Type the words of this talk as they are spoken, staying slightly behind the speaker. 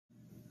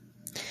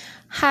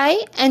Hi,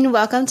 and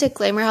welcome to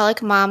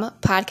Glamourholic Mom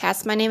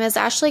Podcast. My name is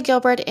Ashley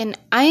Gilbert, and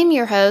I am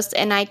your host,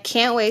 and I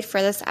can't wait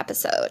for this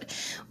episode.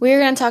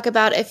 We're going to talk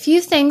about a few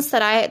things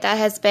that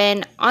has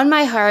been on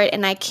my heart,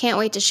 and I can't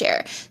wait to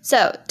share.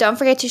 So don't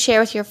forget to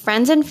share with your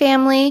friends and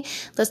family.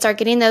 Let's start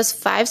getting those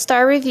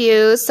 5-star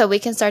reviews so we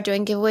can start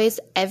doing giveaways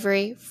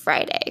every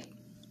Friday.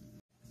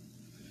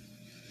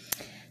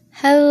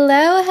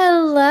 Hello.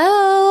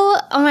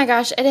 Oh my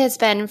gosh, it has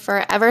been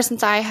forever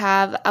since I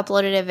have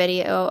uploaded a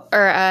video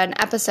or an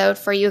episode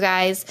for you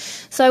guys.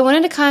 So I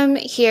wanted to come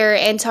here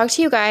and talk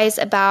to you guys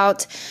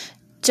about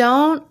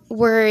don't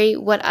worry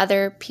what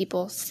other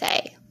people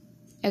say.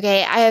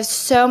 Okay, I have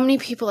so many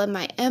people in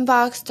my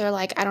inbox. They're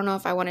like, I don't know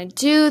if I want to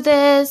do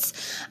this.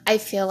 I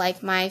feel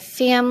like my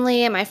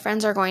family and my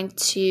friends are going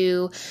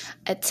to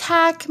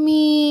attack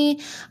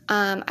me.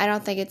 I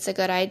don't think it's a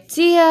good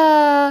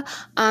idea.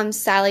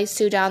 Sally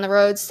Sue down the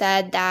road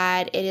said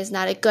that it is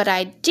not a good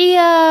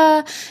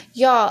idea.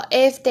 Y'all,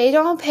 if they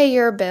don't pay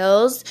your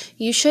bills,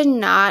 you should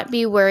not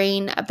be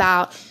worrying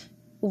about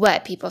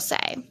what people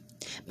say.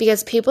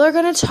 Because people are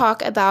going to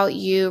talk about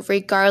you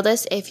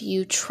regardless if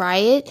you try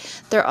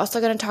it. They're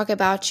also going to talk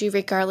about you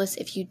regardless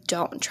if you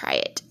don't try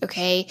it,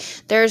 okay?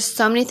 There's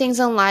so many things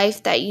in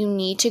life that you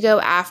need to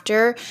go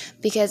after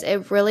because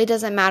it really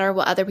doesn't matter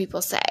what other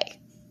people say,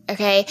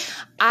 okay?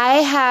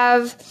 It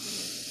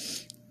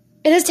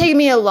has taken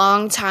me a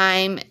long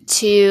time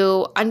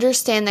to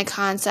understand the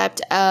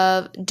concept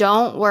of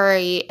don't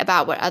worry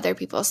about what other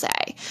people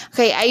say.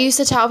 Okay, I used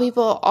to tell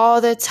people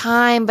all the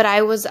time, but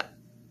I was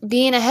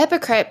being a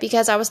hypocrite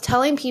because I was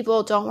telling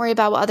people don't worry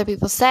about what other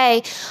people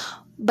say,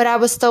 but I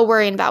was still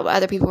worrying about what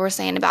other people were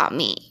saying about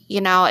me.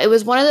 You know, it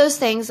was one of those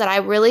things that I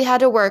really had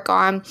to work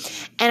on.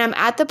 And I'm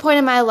at the point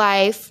in my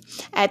life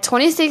at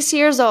 26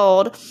 years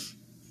old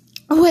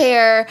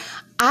where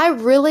I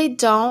really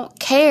don't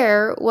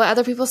care what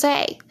other people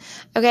say.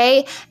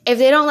 Okay? If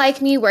they don't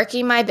like me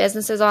working my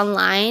businesses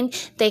online,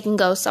 they can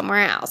go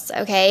somewhere else.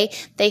 Okay?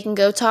 They can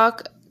go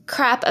talk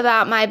crap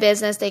about my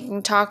business. They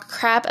can talk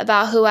crap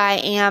about who I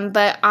am.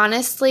 But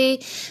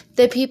honestly,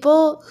 the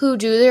people who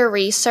do their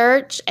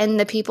research and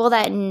the people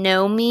that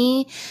know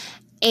me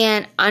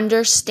and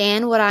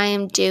understand what I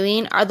am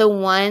doing are the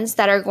ones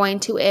that are going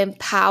to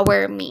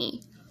empower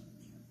me.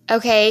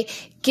 Okay?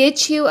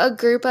 Get you a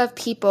group of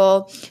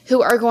people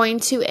who are going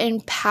to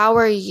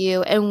empower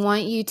you and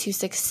want you to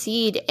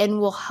succeed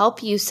and will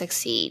help you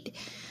succeed.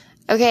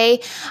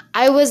 Okay?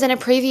 I was in a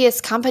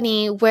previous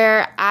company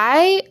where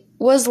I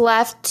was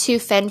left to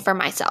fend for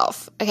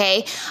myself,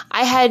 okay?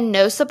 I had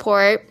no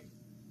support.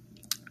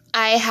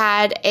 I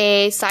had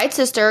a side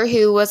sister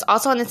who was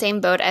also in the same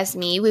boat as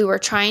me. We were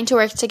trying to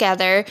work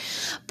together,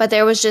 but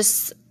there was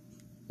just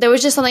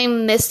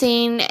something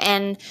missing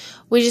and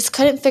we just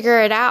couldn't figure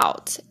it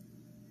out.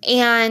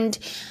 And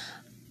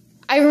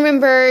I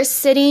remember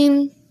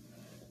sitting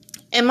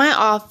in my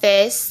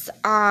office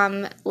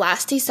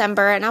last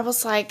December and I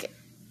was like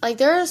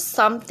there is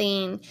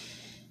something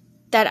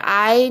that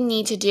I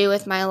need to do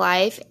with my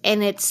life,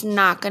 and it's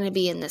not going to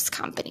be in this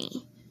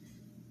company.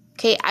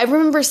 Okay, I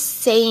remember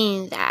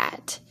saying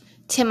that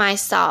to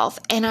myself,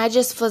 and I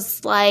just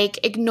was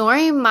like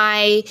ignoring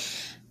my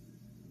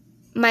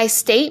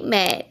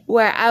statement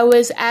where I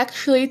was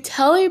actually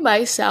telling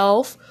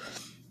myself,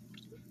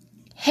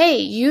 hey,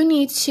 you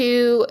need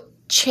to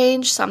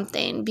change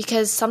something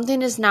because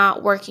something is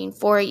not working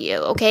for you.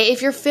 Okay,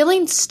 if you're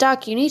feeling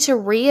stuck, you need to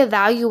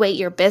reevaluate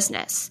your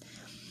business.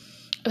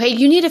 Okay,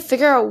 you need to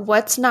figure out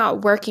what's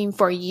not working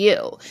for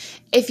you.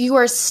 If you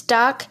are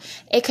stuck,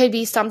 it could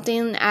be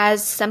something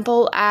as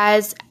simple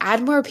as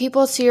add more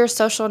people to your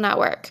social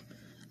network.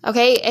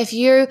 Okay, if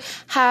you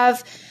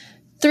have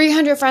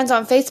 300 friends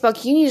on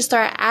Facebook, you need to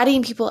start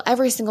adding people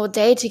every single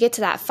day to get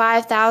to that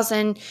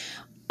 5,000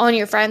 on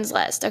your friends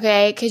list,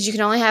 okay? Because you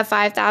can only have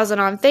 5,000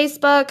 on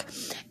Facebook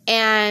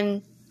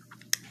and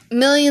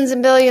millions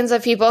and billions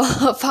of people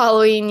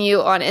following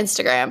you on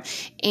Instagram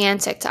and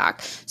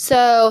TikTok.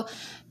 So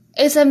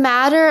it's a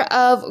matter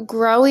of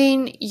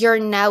growing your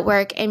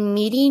network and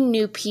meeting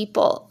new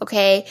people,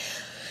 okay?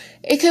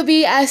 It could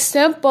be as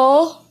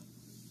simple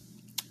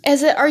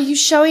as are you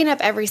showing up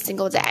every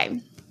single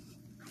day?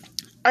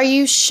 Are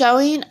you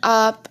showing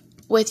up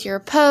with your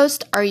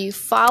post? Are you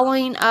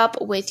following up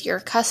with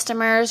your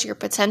customers, your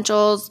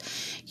potentials,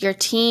 your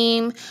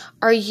team?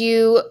 Are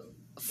you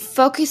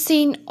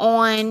focusing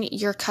on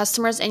your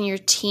customers and your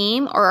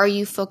team, or are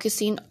you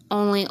focusing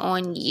only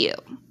on you?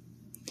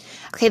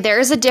 Okay, there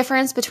is a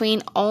difference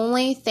between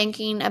only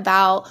thinking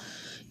about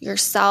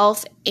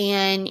yourself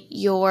and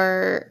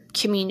your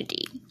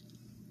community.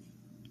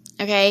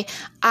 Okay,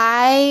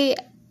 I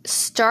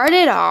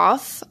started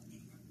off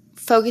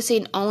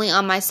focusing only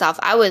on myself.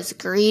 I was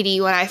greedy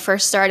when I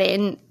first started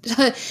in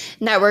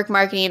network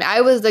marketing.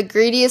 I was the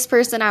greediest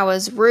person. I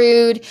was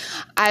rude.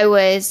 I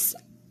was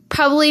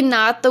probably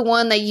not the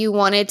one that you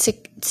wanted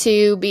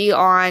to be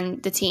on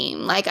the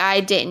team. Like,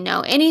 I didn't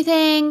know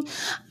anything.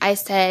 I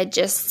said,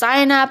 just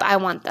sign up. I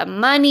want the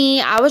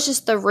money. I was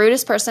just the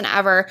rudest person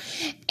ever.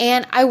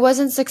 And I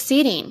wasn't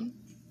succeeding.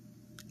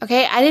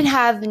 Okay, I didn't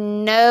have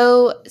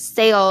no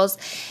sales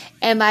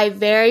in my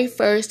very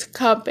first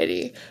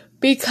company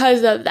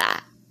because of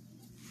that.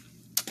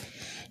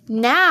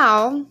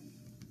 Now,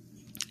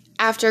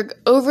 after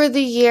over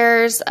the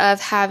years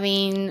of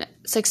having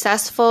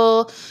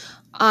successful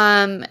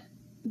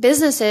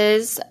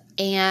businesses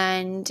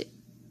and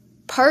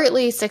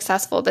partly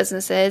successful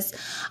businesses,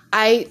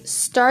 I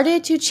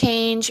started to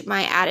change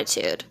my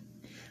attitude.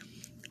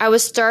 I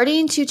was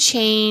starting to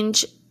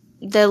change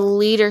the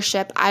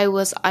leadership I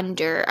was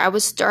under. I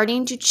was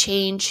starting to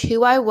change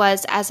who I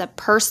was as a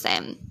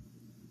person.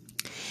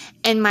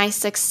 And my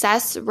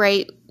success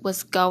rate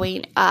was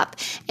going up.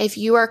 If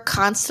you are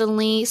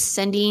constantly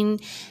sending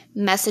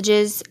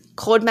messages,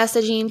 cold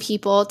messaging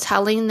people,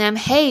 telling them,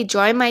 hey,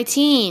 join my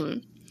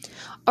team,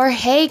 or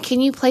hey,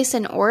 can you place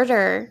an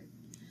order?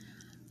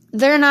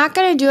 They're not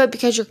going to do it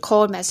because you're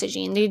cold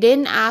messaging. They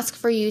didn't ask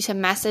for you to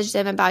message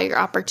them about your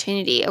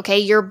opportunity, okay?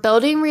 You're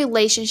building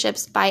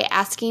relationships by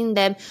asking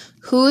them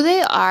who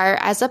they are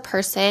as a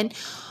person.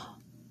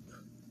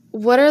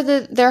 What are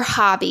their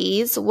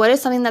hobbies? What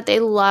is something that they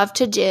love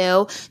to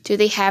do? Do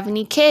they have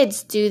any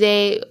kids?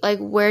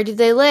 Where do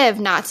they live?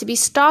 Not to be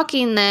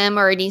stalking them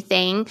or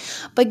anything,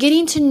 but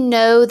getting to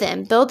know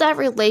them. Build that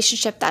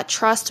relationship, that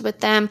trust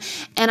with them,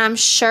 and I'm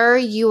sure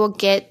you will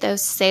get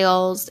those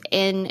sales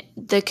in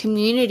the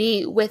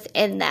community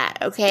within that,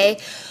 okay?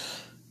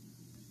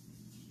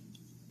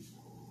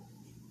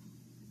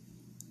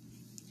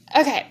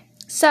 Okay,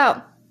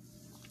 so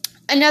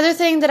another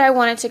thing that I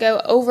wanted to go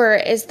over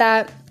is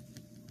that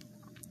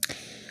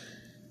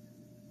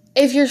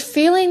if you're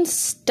feeling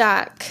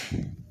stuck,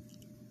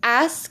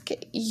 ask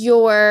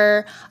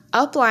your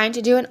upline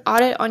to do an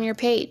audit on your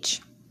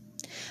page.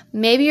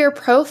 Maybe your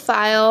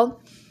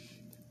profile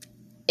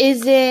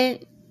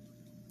isn't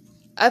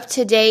up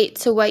to date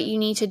to what you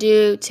need to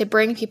do to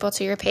bring people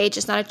to your page.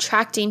 It's not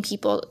attracting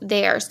people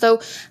there. So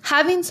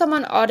having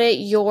someone audit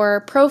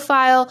your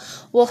profile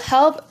will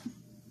help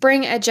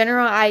bring a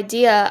general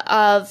idea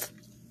of,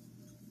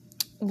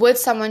 would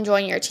someone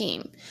join your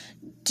team?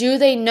 Do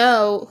they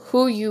know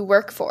who you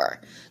work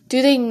for?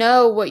 Do they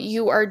know what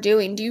you are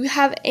doing? Do you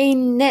have a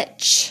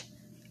niche?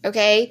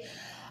 Okay?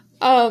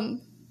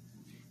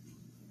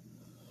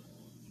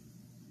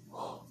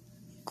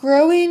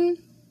 Growing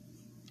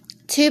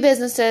 2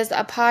 businesses,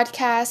 a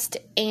podcast,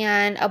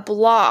 and a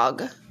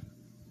blog.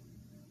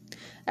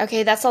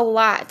 Okay, that's a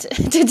lot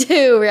to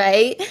do,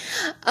 right?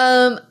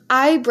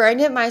 I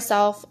branded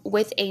myself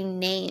with a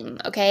name,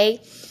 okay?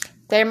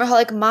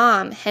 Thermoholic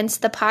Mom, hence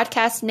the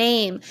podcast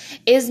name,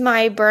 is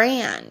my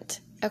brand.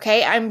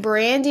 Okay, I'm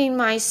branding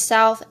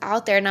myself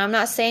out there. Now, I'm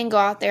not saying go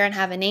out there and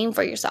have a name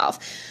for yourself.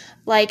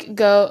 Make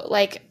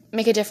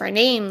a different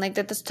name.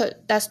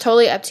 That's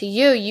totally up to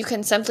you. You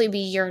can simply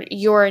be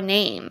your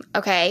name.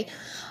 Okay,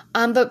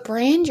 but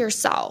brand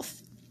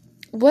yourself.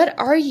 What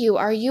are you?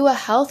 Are you a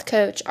health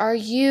coach? Are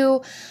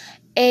you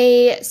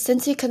a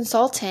Scentsy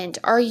consultant?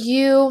 Are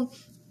you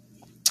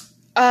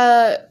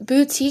a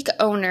boutique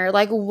owner?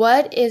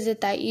 What is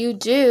it that you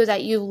do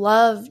that you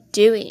love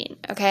doing?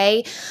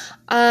 Okay.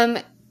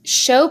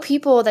 Show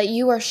people that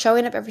you are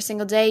showing up every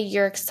single day.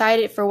 You're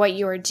excited for what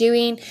you are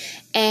doing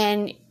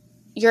and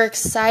you're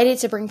excited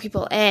to bring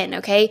people in.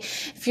 Okay.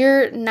 If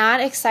you're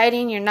not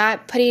exciting, you're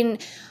not putting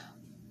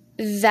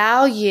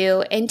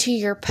value into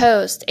your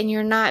post and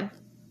you're not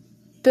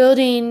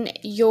building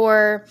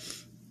your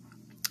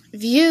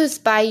views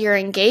by your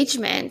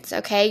engagement,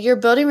 okay? You're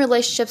building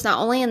relationships not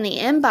only in the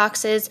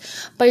inboxes,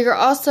 but you're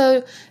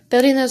also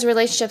building those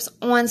relationships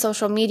on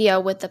social media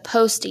with the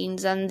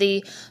postings and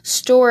the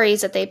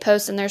stories that they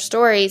post in their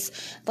stories.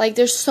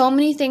 There's so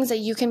many things that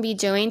you can be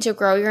doing to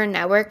grow your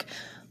network,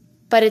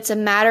 but it's a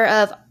matter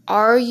of,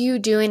 are you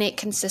doing it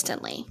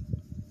consistently?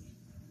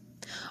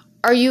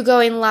 Are you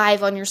going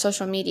live on your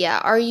social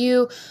media? Are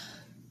you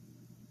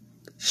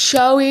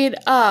showing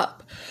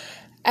up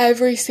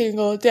every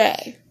single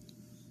day?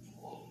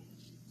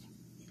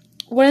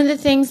 One of the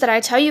things that I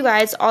tell you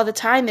guys all the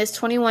time is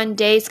 21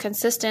 days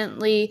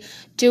consistently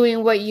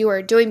doing what you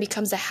are doing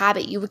becomes a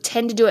habit. You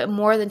tend to do it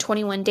more than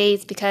 21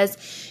 days because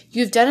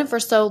you've done it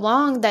for so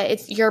long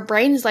that your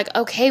brain is like,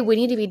 okay, we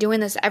need to be doing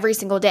this every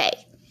single day.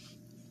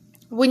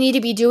 We need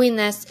to be doing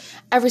this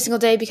every single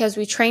day because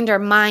we trained our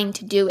mind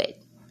to do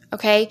it.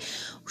 Okay?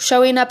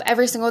 Showing up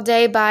every single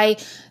day by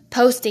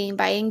posting,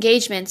 by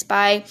engagements,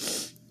 by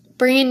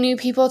bringing new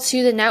people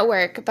to the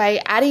network,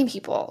 by adding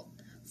people,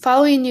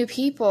 following new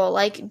people,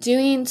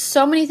 doing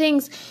so many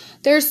things.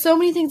 There's so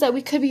many things that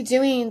we could be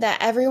doing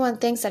that everyone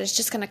thinks that it's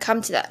just going to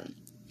come to them.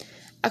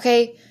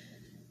 Okay?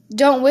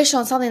 Don't wish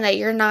on something that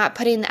you're not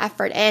putting the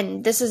effort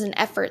in. This is an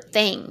effort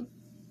thing.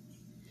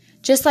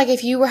 Just like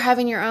if you were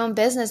having your own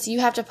business, you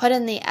have to put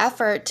in the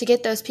effort to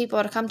get those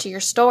people to come to your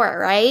store,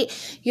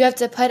 right? You have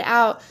to put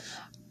out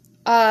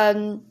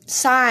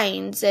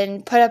signs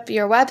and put up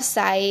your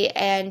website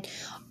and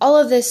all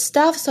of this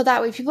stuff so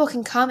that way people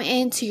can come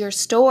into your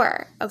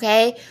store,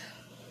 okay?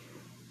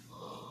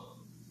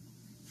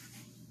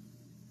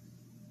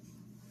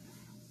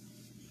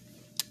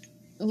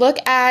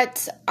 Look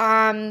at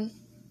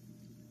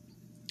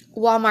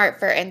Walmart,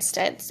 for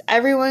instance.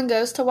 Everyone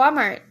goes to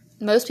Walmart.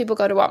 Most people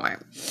go to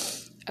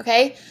Walmart.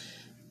 Okay?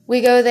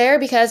 We go there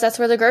because that's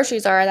where the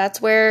groceries are.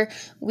 That's where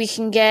we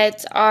can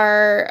get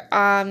our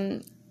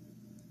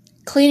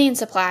cleaning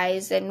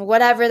supplies and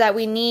whatever that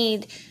we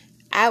need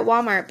at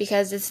Walmart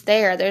because it's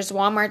there. There's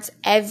Walmarts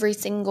every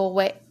single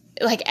way,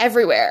 like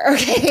everywhere,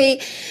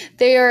 okay?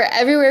 They are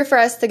everywhere for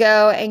us to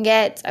go and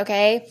get,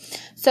 okay?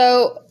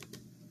 So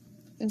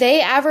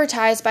they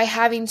advertise by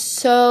having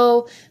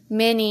so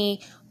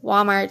many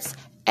Walmarts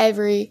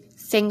every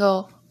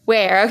single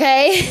where,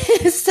 okay?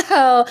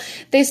 So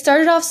they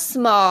started off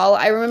small.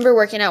 I remember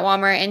working at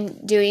Walmart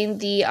and doing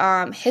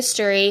the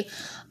history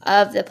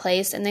of the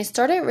place, and they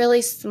started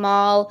really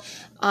small.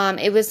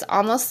 It was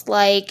almost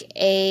like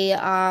a,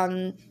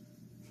 I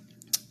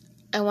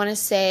want to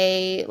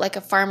say like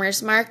a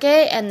farmer's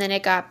market, and then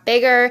it got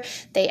bigger.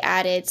 They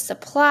added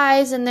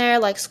supplies in there,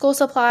 like school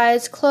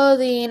supplies,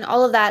 clothing,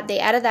 all of that. They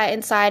added that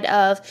inside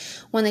of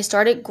when they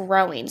started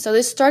growing. So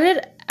they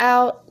started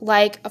out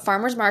like a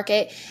farmer's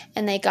market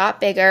and they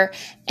got bigger,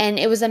 and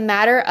it was a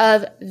matter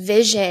of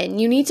vision.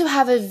 You need to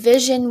have a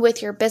vision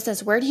with your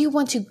business. Where do you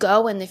want to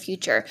go in the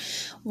future?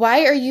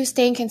 Why are you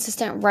staying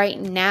consistent right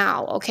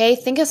now? Okay,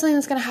 think of something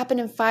that's going to happen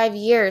in 5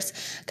 years.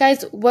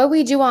 Guys, what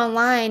we do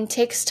online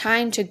takes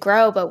time to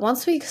grow, but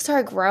once we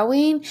start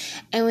growing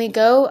and we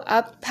go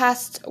up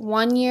past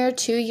 1 year,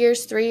 2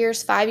 years, 3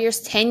 years, 5 years,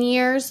 10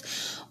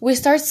 years, we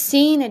start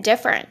seeing a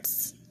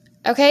difference.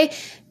 Okay,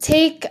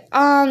 take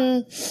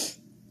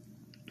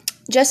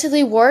Jessie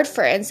Lee Ward,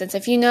 for instance.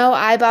 If you know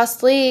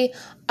iBoss Lee,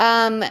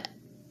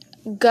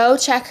 go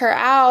check her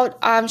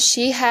out.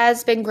 She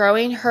has been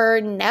growing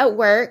her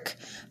network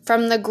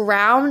from the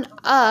ground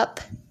up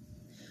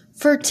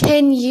for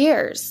 10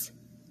 years.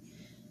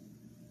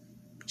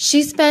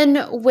 She's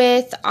been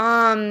with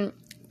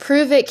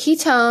Prove It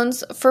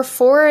Ketones for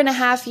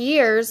 4.5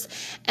 years.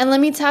 And let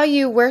me tell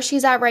you where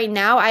she's at right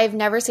now. I've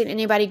never seen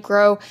anybody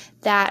grow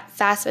that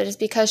fast, but it's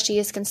because she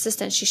is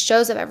consistent. She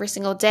shows up every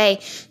single day.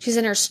 She's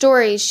in her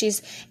stories.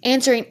 She's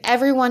answering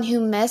everyone who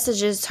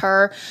messages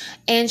her,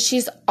 and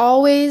she's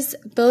always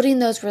building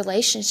those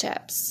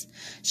relationships.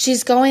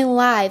 She's going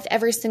live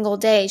every single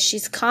day.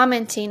 She's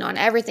commenting on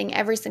everything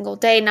every single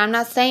day. Now, I'm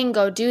not saying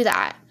go do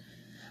that.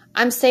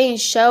 I'm saying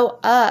show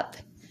up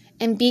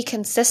and be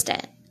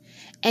consistent,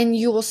 and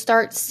you will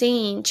start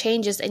seeing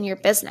changes in your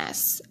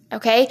business,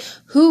 okay?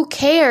 Who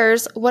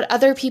cares what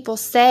other people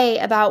say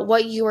about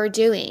what you are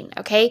doing,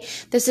 okay?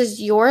 This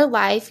is your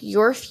life,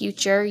 your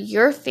future,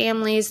 your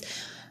family's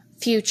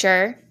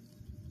future.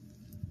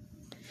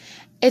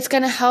 It's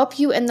going to help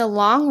you in the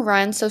long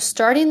run. So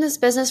starting this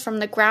business from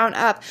the ground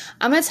up,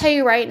 I'm going to tell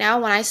you right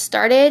now, when I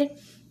started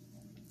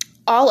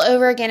all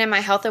over again in my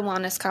health and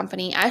wellness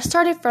company, I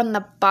started from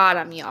the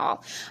bottom,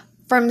 y'all,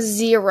 from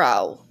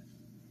zero.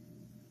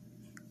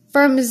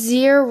 From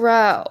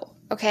zero,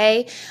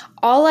 okay?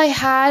 All I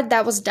had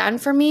that was done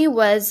for me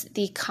was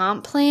the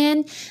comp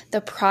plan, the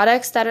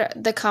products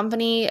that the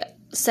company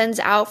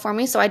sends out for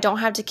me so I don't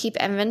have to keep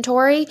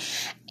inventory,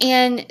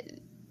 and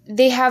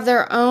they have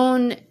their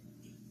own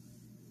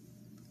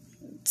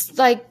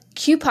like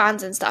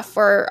coupons and stuff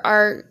for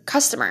our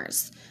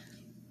customers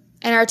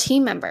and our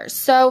team members.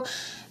 So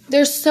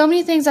there's so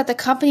many things that the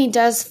company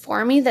does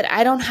for me that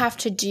I don't have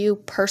to do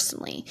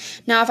personally.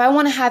 Now, if I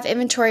want to have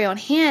inventory on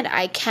hand,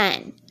 I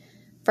can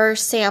for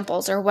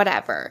samples or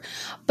whatever.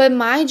 But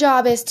my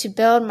job is to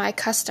build my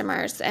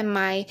customers and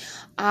my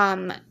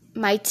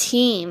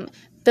team,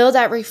 build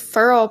that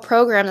referral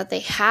program that they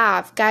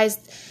have. Guys,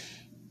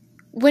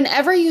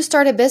 whenever you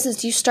start a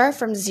business, you start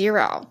from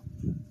zero.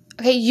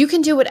 Okay, you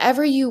can do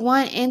whatever you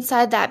want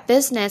inside that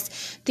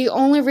business. The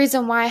only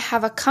reason why I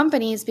have a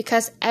company is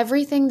because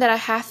everything that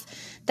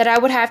I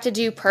would have to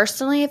do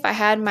personally, if I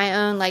had my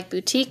own like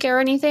boutique or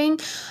anything,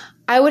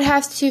 I would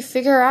have to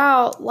figure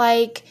out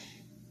like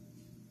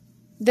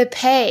the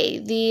pay,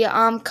 the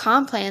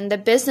comp plan, the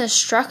business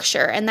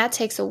structure, and that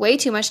takes way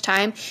too much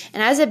time.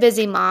 And as a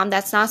busy mom,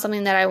 that's not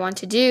something that I want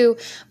to do.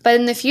 But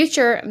in the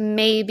future,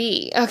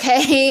 maybe,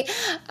 okay?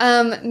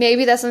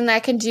 Maybe that's something that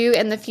I can do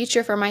in the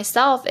future for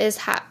myself is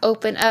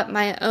open up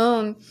my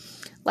own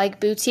like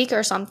boutique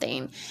or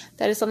something.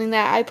 That is something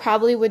that I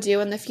probably would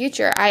do in the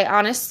future. I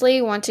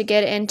honestly want to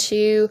get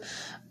into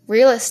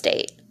real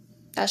estate.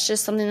 That's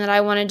just something that I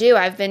want to do.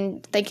 I've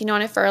been thinking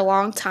on it for a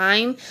long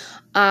time.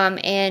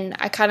 And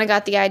I kind of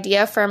got the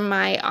idea from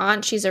my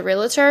aunt. She's a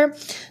realtor.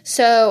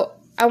 So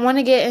I want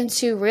to get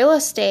into real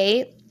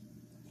estate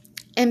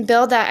and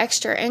build that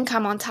extra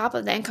income on top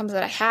of the incomes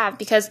that I have.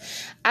 Because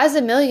as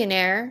a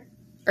millionaire,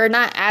 or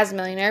not as a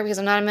millionaire because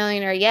I'm not a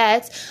millionaire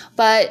yet,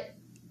 but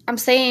I'm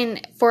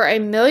saying for a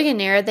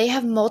millionaire, they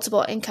have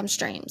multiple income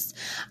streams.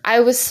 I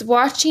was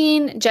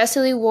watching Jessie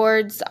Lee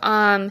Ward's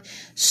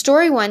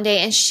story one day,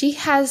 and she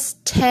has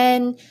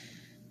 10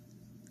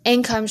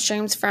 income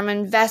streams from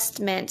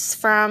investments,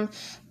 from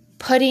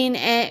building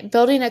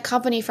a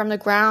company from the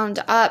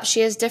ground up.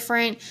 She has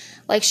different,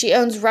 like she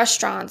owns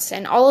restaurants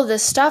and all of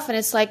this stuff. And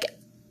it's like,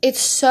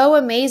 it's so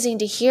amazing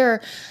to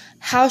hear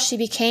how she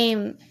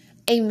became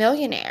a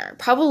millionaire,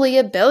 probably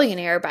a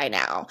billionaire by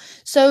now.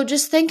 So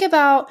just think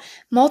about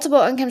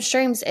multiple income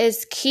streams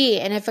is key.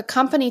 And if a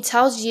company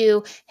tells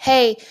you,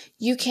 hey,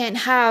 you can't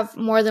have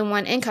more than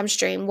one income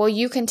stream, well,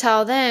 you can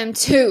tell them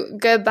to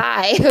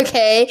goodbye,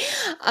 okay?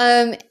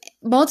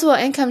 Multiple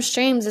income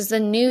streams is the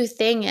new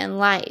thing in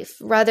life.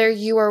 Whether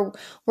you are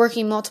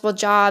working multiple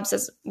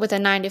jobs with a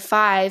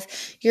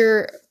 9-to-5,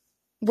 you're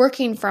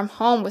working from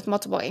home with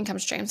multiple income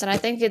streams. And I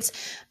think it's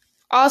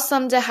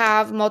awesome to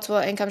have multiple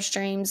income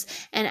streams.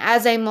 And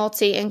as a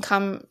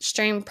multi-income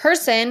stream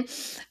person,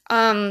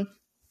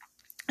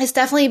 it's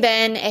definitely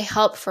been a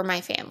help for my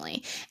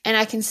family. And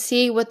I can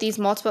see what these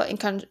multiple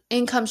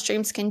income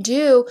streams can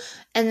do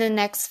in the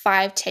next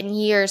 5-10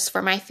 years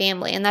for my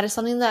family. And that is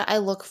something that I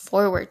look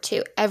forward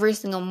to every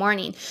single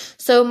morning.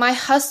 So my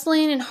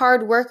hustling and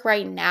hard work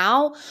right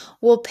now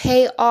will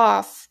pay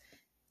off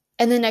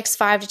in the next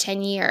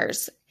 5-10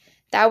 years.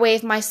 That way,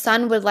 if my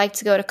son would like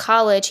to go to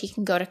college, he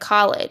can go to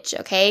college,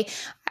 okay?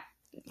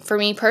 For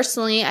me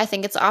personally, I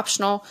think it's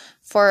optional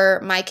for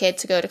my kid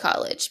to go to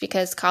college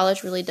because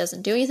college really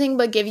doesn't do anything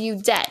but give you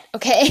debt,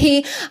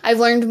 okay? I've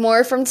learned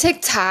more from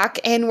TikTok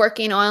and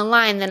working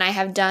online than I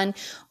have done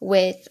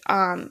with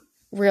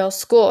real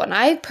school. And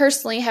I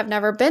personally have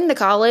never been to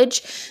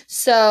college,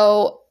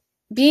 so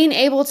being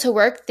able to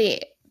work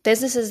the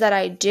businesses that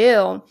I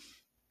do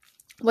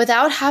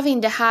without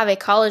having to have a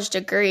college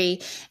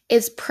degree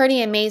is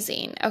pretty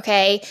amazing,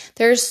 okay?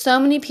 There's so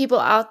many people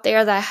out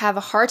there that have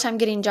a hard time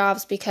getting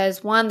jobs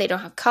because, one, they don't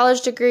have a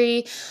college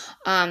degree,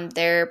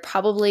 they're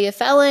probably a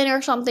felon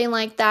or something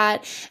like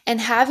that, and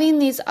having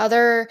these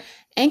other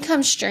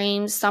income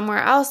streams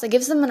somewhere else, that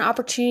gives them an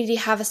opportunity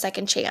to have a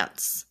second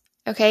chance,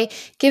 okay?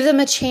 Give them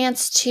a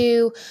chance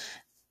to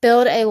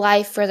build a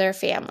life for their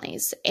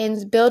families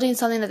and building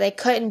something that they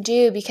couldn't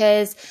do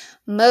because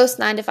most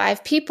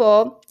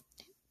 9-to-5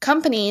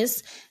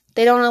 companies,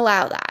 they don't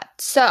allow that.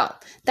 So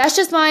that's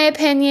just my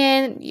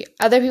opinion.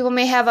 Other people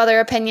may have other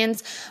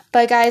opinions.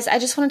 But guys, I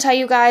just want to tell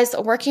you guys,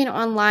 working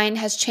online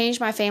has changed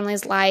my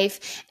family's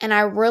life. And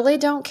I really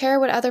don't care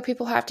what other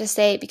people have to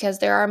say because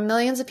there are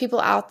millions of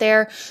people out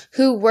there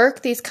who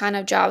work these kind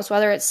of jobs,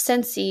 whether it's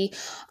Scentsy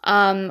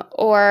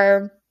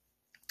or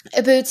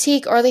a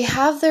boutique, or they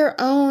have their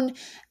own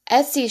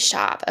Etsy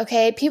shop,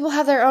 okay? People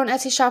have their own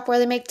Etsy shop where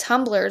they make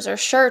tumblers or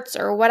shirts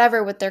or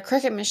whatever with their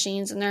Cricut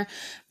machines and their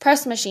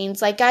press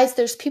machines. Like, guys,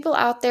 there's people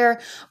out there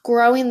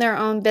growing their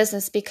own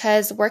business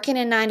because working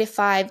a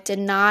 9-to-5 did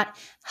not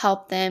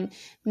help them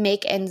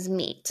make ends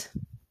meet,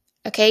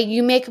 okay?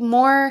 You make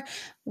more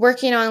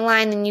working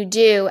online than you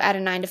do at a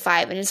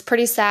 9-to-5, and it's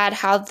pretty sad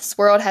how this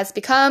world has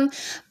become,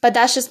 but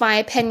that's just my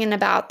opinion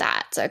about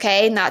that,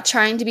 okay? Not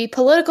trying to be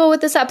political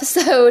with this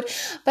episode,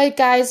 but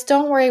guys,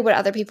 don't worry what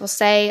other people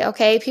say,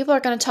 okay? People are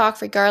going to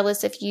talk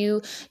regardless if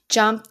you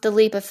jump the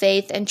leap of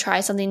faith and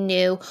try something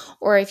new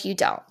or if you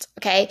don't,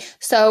 okay?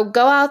 So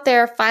go out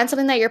there, find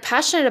something that you're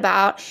passionate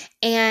about,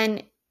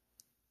 and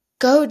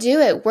go do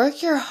it.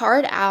 Work your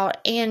heart out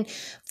and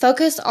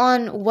focus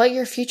on what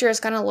your future is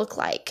going to look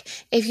like.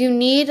 If you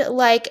need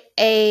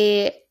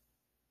to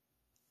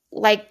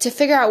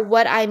figure out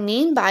what I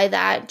mean by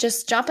that,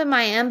 just jump in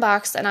my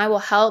inbox and I will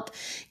help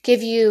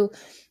give you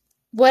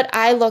what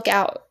I look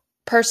out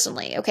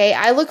personally, okay?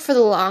 I look for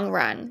the long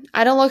run.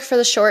 I don't look for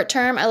the short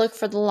term. I look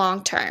for the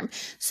long term.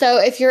 So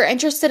if you're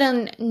interested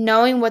in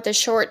knowing what the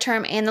short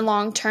term and the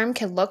long term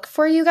can look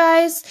for you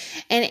guys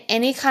in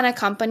any kind of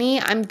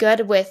company, I'm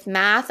good with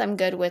math. I'm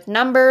good with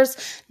numbers.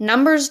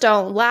 Numbers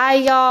don't lie,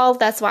 y'all.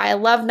 That's why I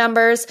love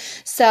numbers.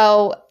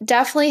 So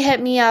definitely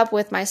hit me up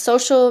with my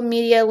social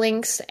media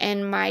links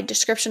in my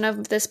description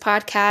of this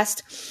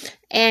podcast.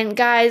 And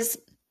guys,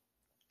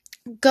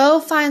 go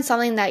find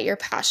something that you're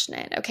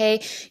passionate,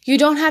 okay? You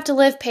don't have to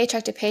live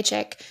paycheck to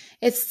paycheck.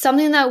 It's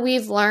something that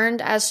we've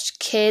learned as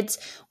kids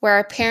where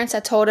our parents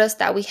have told us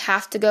that we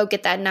have to go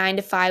get that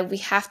 9-to-5. We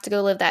have to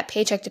go live that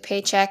paycheck to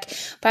paycheck.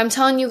 But I'm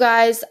telling you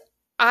guys,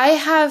 I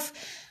have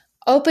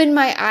opened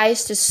my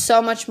eyes to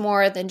so much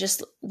more than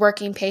just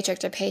working paycheck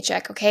to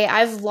paycheck, okay?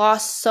 I've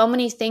lost so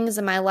many things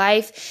in my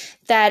life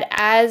that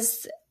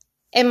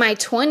in my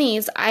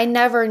 20s, I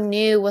never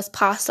knew was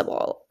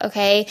possible,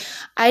 okay?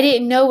 I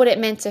didn't know what it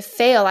meant to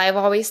fail. I've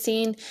always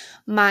seen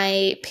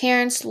my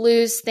parents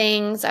lose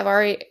things. I've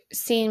already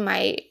seen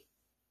my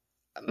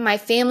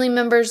family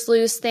members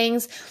lose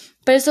things.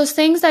 But it's those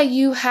things that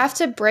you have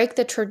to break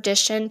the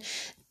tradition.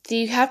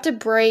 You have to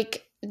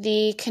break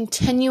the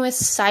continuous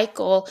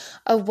cycle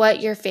of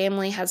what your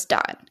family has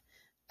done.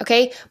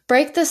 Okay?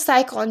 Break the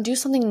cycle and do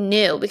something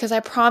new, because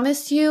I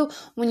promise you,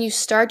 when you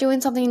start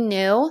doing something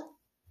new,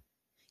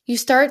 you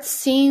start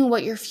seeing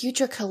what your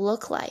future could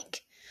look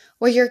like,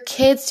 what your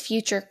kids'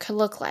 future could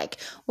look like,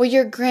 what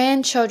your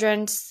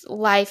grandchildren's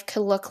life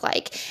could look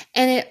like.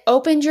 And it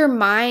opens your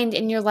mind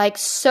and you're like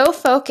so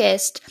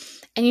focused,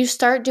 and you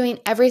start doing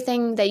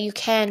everything that you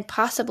can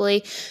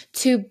possibly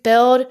to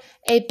build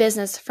a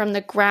business from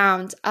the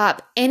ground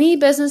up. Any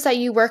business that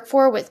you work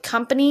for with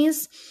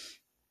companies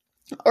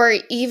or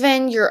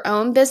even your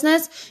own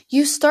business,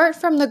 you start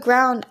from the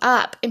ground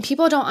up, and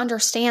people don't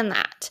understand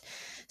that.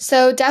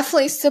 So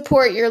definitely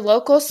support your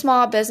local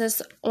small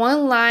business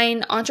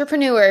online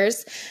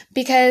entrepreneurs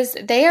because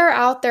they are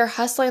out there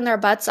hustling their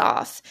butts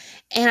off.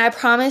 And I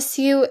promise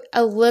you,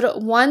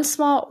 one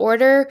small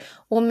order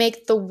will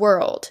make the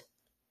world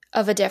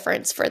of a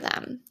difference for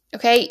them.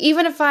 Okay.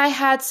 Even if I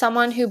had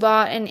someone who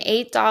bought an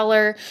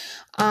 $8,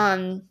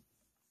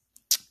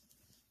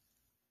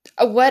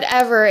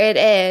 whatever it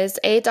is,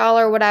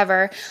 $8,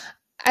 whatever,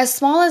 as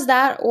small as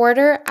that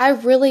order, I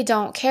really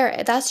don't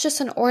care. That's just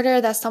an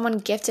order that someone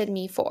gifted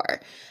me for.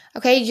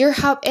 Okay. Your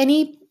help,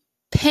 any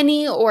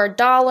penny or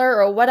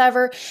dollar or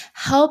whatever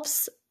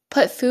helps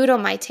put food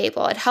on my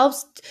table. It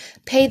helps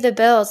pay the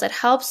bills. It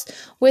helps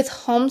with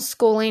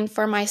homeschooling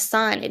for my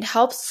son. It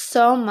helps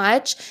so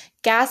much.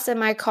 Gas in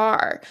my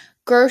car,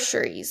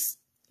 groceries,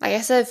 like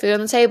I said, food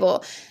on the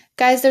table.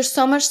 Guys, there's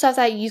so much stuff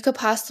that you could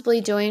possibly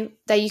do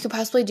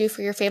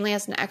for your family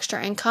as an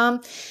extra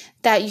income,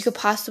 that you could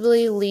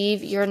possibly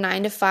leave your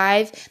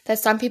 9-to-5, that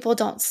some people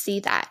don't see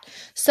that.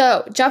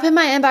 So jump in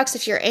my inbox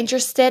if you're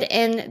interested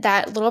in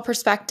that little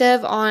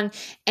perspective on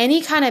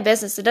any kind of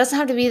business. It doesn't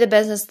have to be the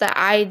business that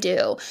I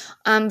do,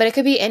 but it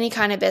could be any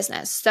kind of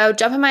business. So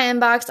jump in my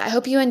inbox. I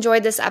hope you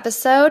enjoyed this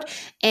episode,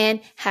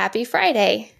 and happy Friday.